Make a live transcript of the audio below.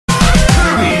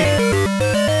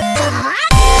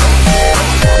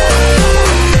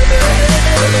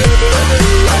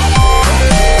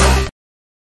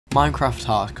Minecraft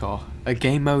Hardcore, a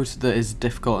game mode that is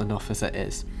difficult enough as it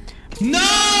is.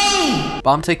 No!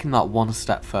 But I'm taking that one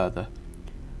step further.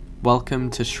 Welcome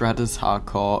to Shredder's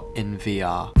Hardcore in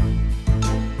VR.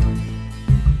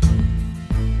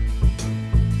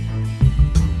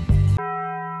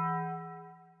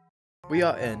 We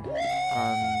are in,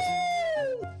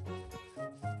 and...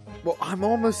 well, I'm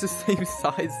almost the same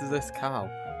size as this cow.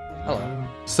 Hello.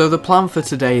 So the plan for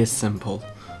today is simple.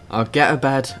 I'll get a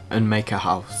bed and make a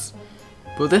house.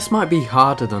 But this might be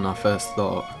harder than I first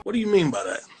thought. What do you mean by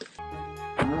that?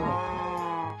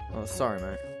 Oh, sorry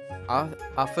mate.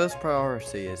 Our first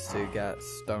priority is to get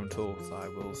stone tools, I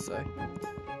will say.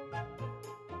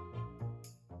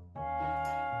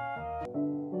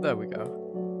 There we go.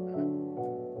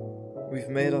 We've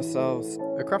made ourselves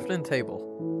a crafting table.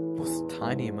 It's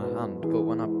tiny in my hand, but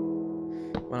when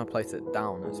I place it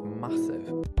down, it's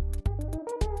massive.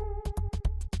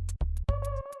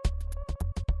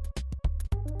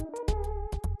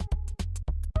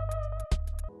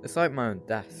 It's like my own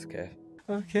desk here.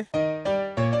 Okay.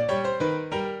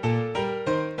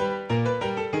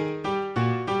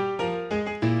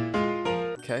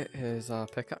 Okay, here's our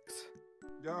pickaxe.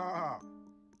 Yeah.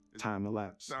 Time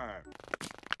elapsed. Time.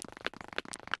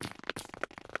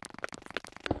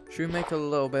 Should we make a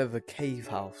little bit of a cave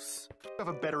house? I have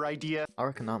a better idea. I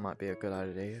reckon that might be a good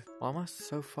idea. Why am I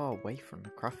so far away from the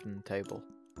crafting table?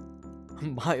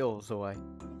 Miles away.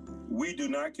 We do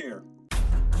not care.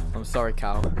 I'm sorry,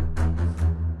 cow.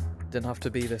 Didn't have to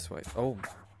be this way. Oh.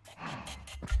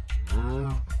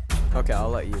 Okay, I'll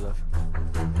let you live.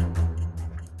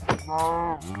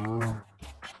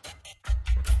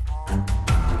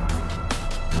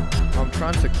 I'm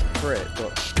trying to crit,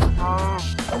 but...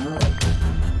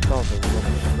 that was a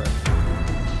rubbish crit.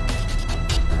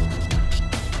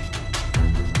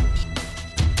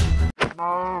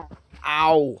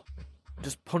 Ow!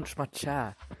 Just punched my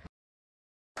chair.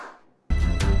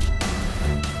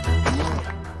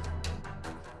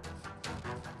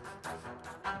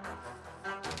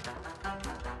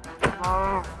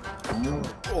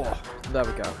 Oh, there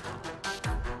we go.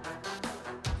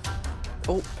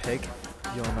 Oh, pig,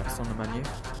 you're next on the menu.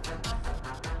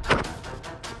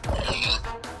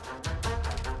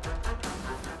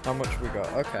 How much we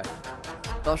got? Okay.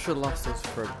 That should last us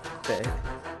for a bit.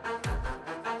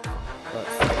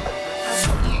 Let's see.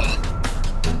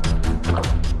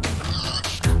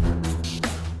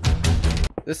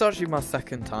 This is actually my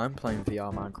second time playing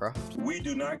VR Minecraft. We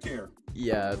do not care.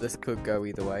 Yeah, this could go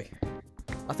either way.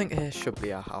 I think here should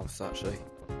be our house, actually.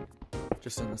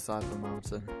 Just on the side of the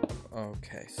mountain.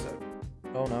 Okay, so...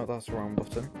 oh no, that's the wrong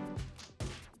button.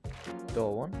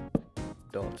 Door 1.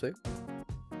 Door 2.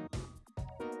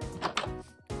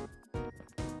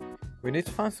 We need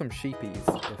to find some sheepies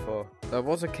before... there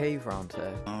was a cave around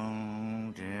here.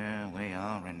 Oh dear, we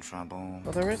are in trouble.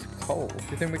 Oh, there is coal. Do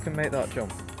you think we can make that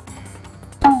jump?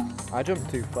 I jumped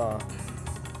too far.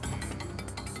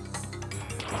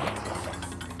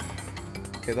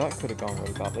 Okay, that could have gone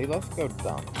really badly. Let's go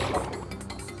down.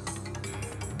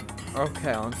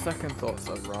 Okay, on second thoughts,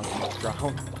 I'd rather not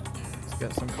drown. Let's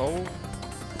get some coal.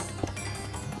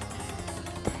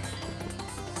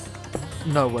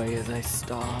 No way are they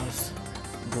stars.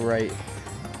 Great.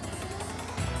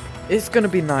 It's gonna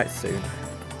be night soon.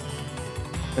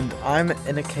 And I'm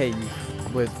in a cave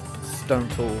with stone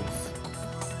tools.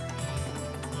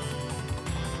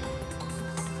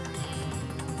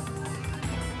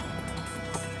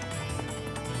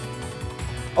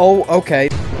 Oh, okay.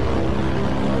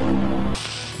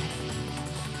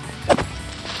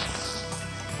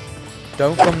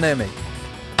 Don't come near me.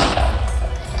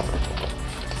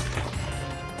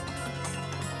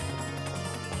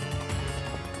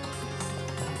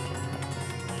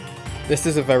 This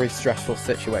is a very stressful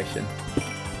situation.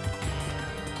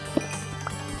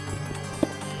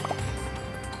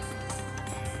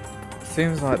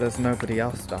 Seems like there's nobody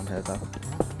else down here though.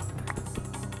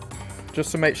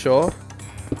 Just to make sure,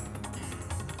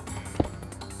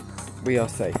 we are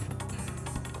safe.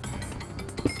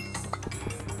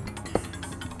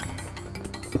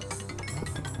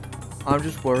 I'm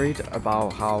just worried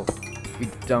about how we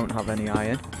don't have any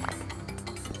iron.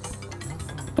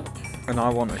 And I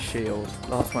want a shield.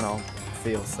 That's when I'll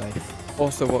feel safe.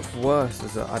 Also, what's worse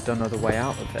is that I don't know the way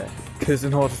out of here. Because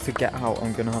in order to get out,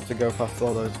 I'm going to have to go past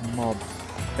all those mobs.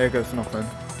 Here goes nothing.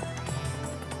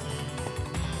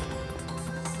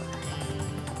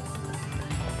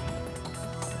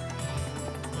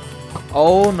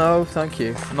 Oh no, thank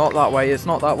you. Not that way, it's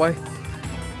not that way.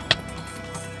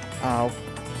 Ow.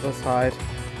 Let's hide.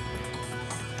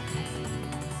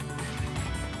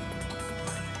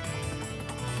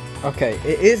 Okay,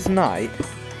 it is night,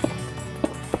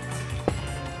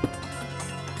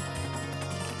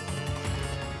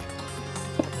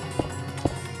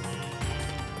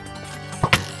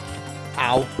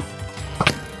 Ow.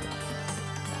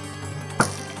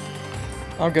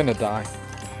 I'm gonna die.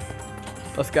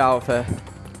 Let's get out of here.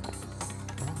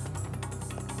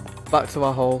 Back to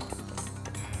our hole.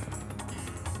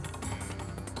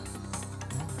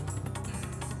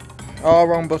 Oh,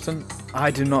 wrong button. I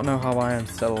do not know how I am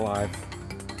still alive.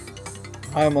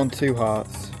 I am on 2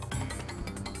 hearts.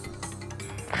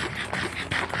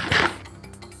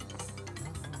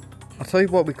 I'll tell you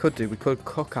what we could do. We could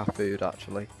cook our food,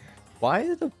 actually. Why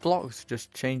are the blocks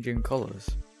just changing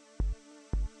colours?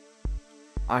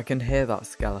 I can hear that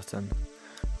skeleton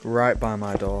right by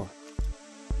my door.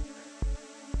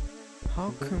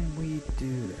 How can we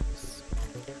do this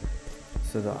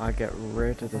so that I get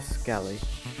rid of the skelly,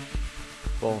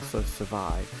 but also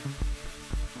survive?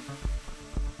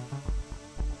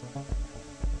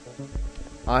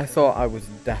 I thought I was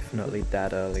definitely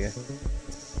dead earlier.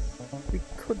 We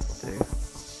could do.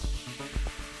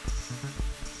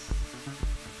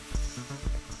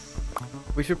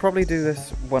 We should probably do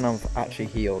this when I've actually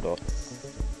healed up.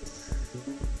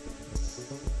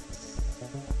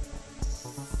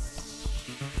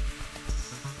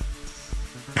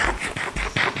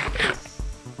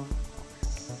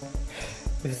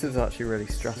 This is actually really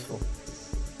stressful.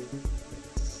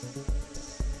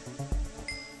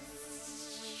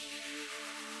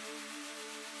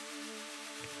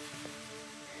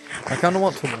 I kind of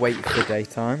want to wait for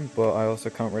daytime, but I also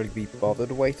can't really be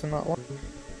bothered waiting that long.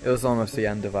 It was almost the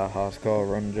end of our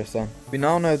hardcore run just then. We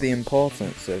now know the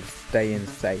importance of staying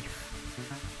safe.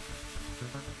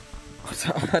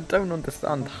 I don't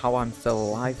understand how I'm still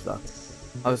alive though.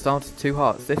 I was down to 2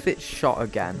 hearts. If it shot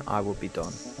again, I would be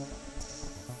done.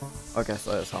 I guess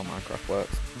that's how Minecraft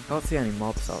works. I don't see any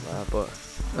mobs out there, but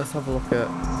let's have a look at...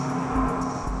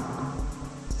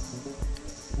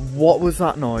 What was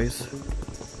that noise?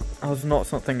 That was not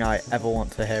something I ever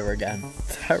want to hear again.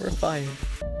 Terrifying.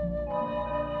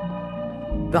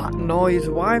 That noise,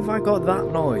 why have I got that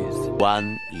noise?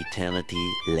 One eternity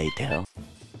later.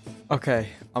 Okay,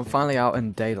 I'm finally out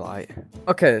in daylight.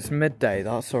 Okay, it's midday,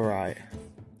 that's alright.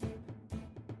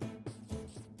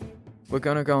 We're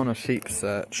gonna go on a sheep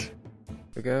search.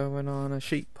 We're going on a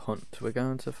sheep hunt. We're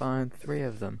going to find 3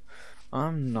 of them.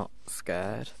 I'm not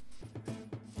scared.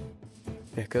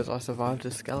 Because I survived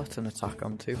a skeleton attack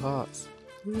on 2 hearts.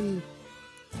 Woo.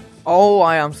 Oh,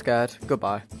 I am scared.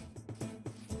 Goodbye.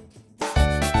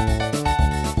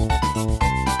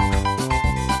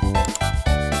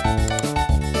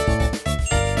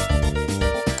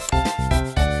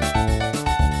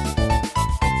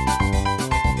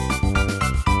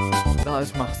 That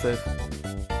is massive.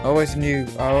 I always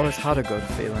had a good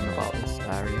feeling about this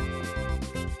area.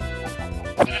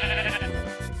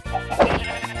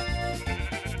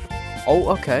 Oh,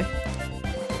 okay.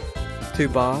 2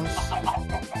 bars.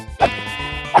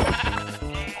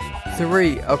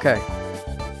 3, okay.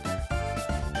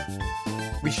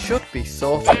 We should be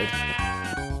sorted.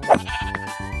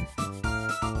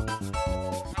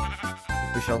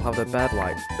 We shall have the bed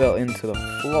light built into the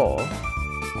floor.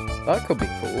 That could be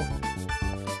cool.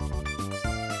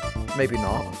 Maybe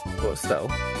not, but still.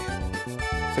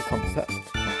 It's a concept.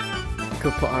 We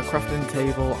could put our crafting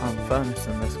table and furnace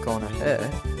in this corner here.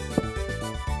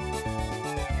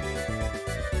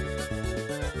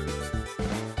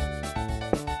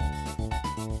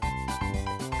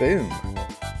 Boom.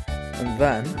 And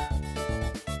then,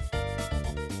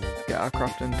 let's get our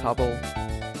crafting table.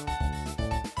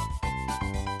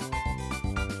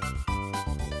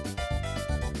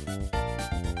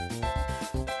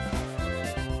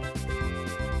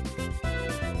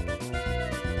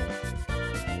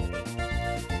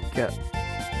 Get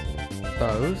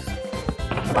those.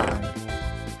 Bang.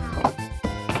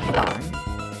 Bang.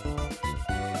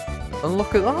 And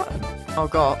look at that. I've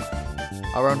got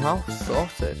our own house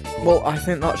sorted. Well, I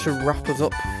think that should wrap us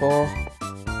up for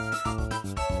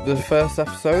the first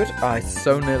episode. I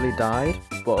so nearly died,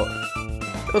 but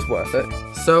it was worth it.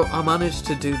 So I managed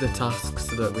to do the tasks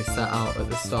that we set out at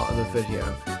the start of the video,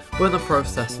 but in the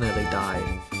process nearly died.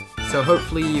 So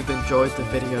hopefully you've enjoyed the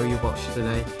video you watched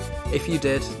today. If you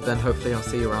did, then hopefully I'll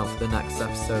see you around for the next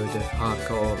episode of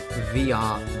Hardcore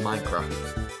VR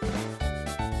Minecraft.